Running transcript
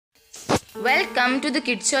Welcome to the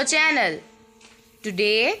Kids Show channel.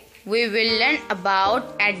 Today we will learn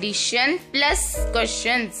about addition plus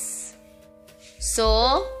questions.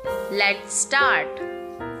 So let's start.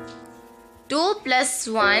 2 plus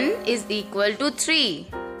 1 is equal to 3.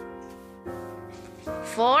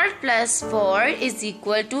 4 plus 4 is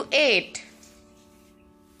equal to 8.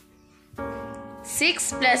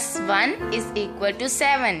 6 plus 1 is equal to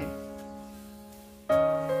 7.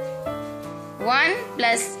 1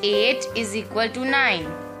 plus 8 is equal to 9.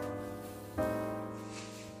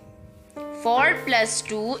 4 plus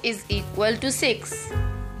 2 is equal to 6.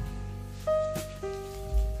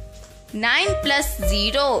 9 plus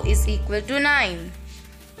 0 is equal to 9.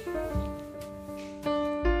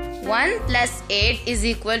 1 plus 8 is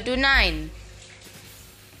equal to 9.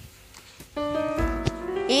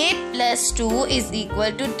 8 plus 2 is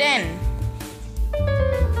equal to 10.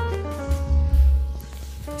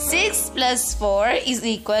 6 plus 4 is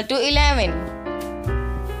equal to 11.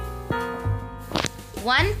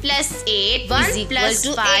 1 plus 8 is equal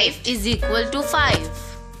to 5 is equal to 5.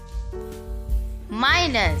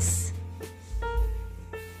 Minus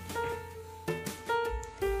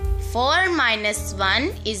 4 minus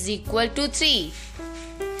 1 is equal to 3.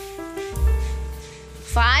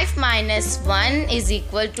 5 minus 1 is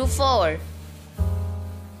equal to 4.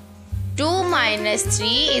 2 minus 3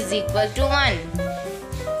 is equal to 1.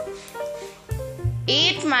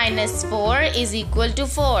 8 minus 4 is equal to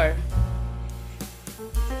 4.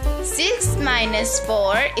 6 minus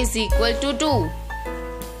 4 is equal to 2.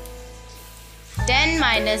 10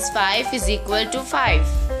 minus 5 is equal to 5.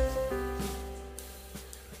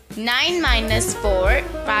 9 minus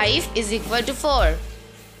 5 is equal to 4.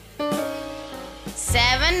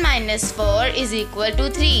 7 minus 4 is equal to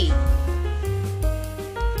 3.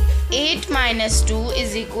 8 minus 2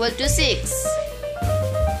 is equal to 6.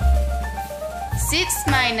 6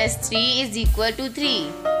 minus 3 is equal to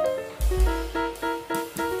 3.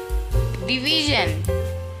 Division.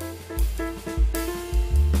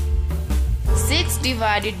 6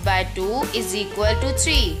 divided by 2 is equal to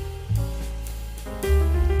 3.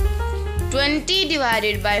 20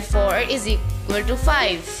 divided by 4 is equal to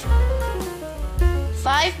 5.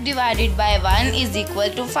 5 divided by 1 is equal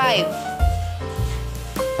to 5.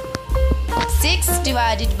 6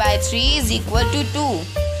 divided by 3 is equal to 2.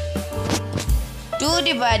 2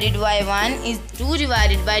 divided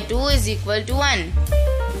by 2 is equal to 1.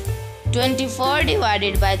 24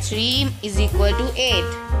 divided by 3 is equal to 8.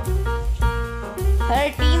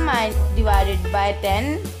 30 divided by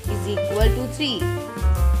 10 is equal to 3.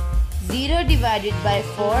 0 divided by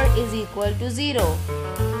 4 is equal to 0.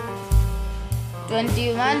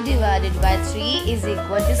 21 divided by 3 is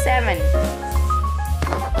equal to 7.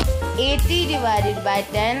 80 divided by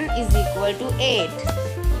 10 is equal to 8.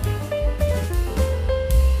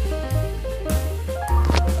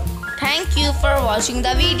 Thank you for watching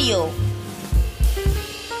the video.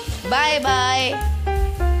 Bye bye.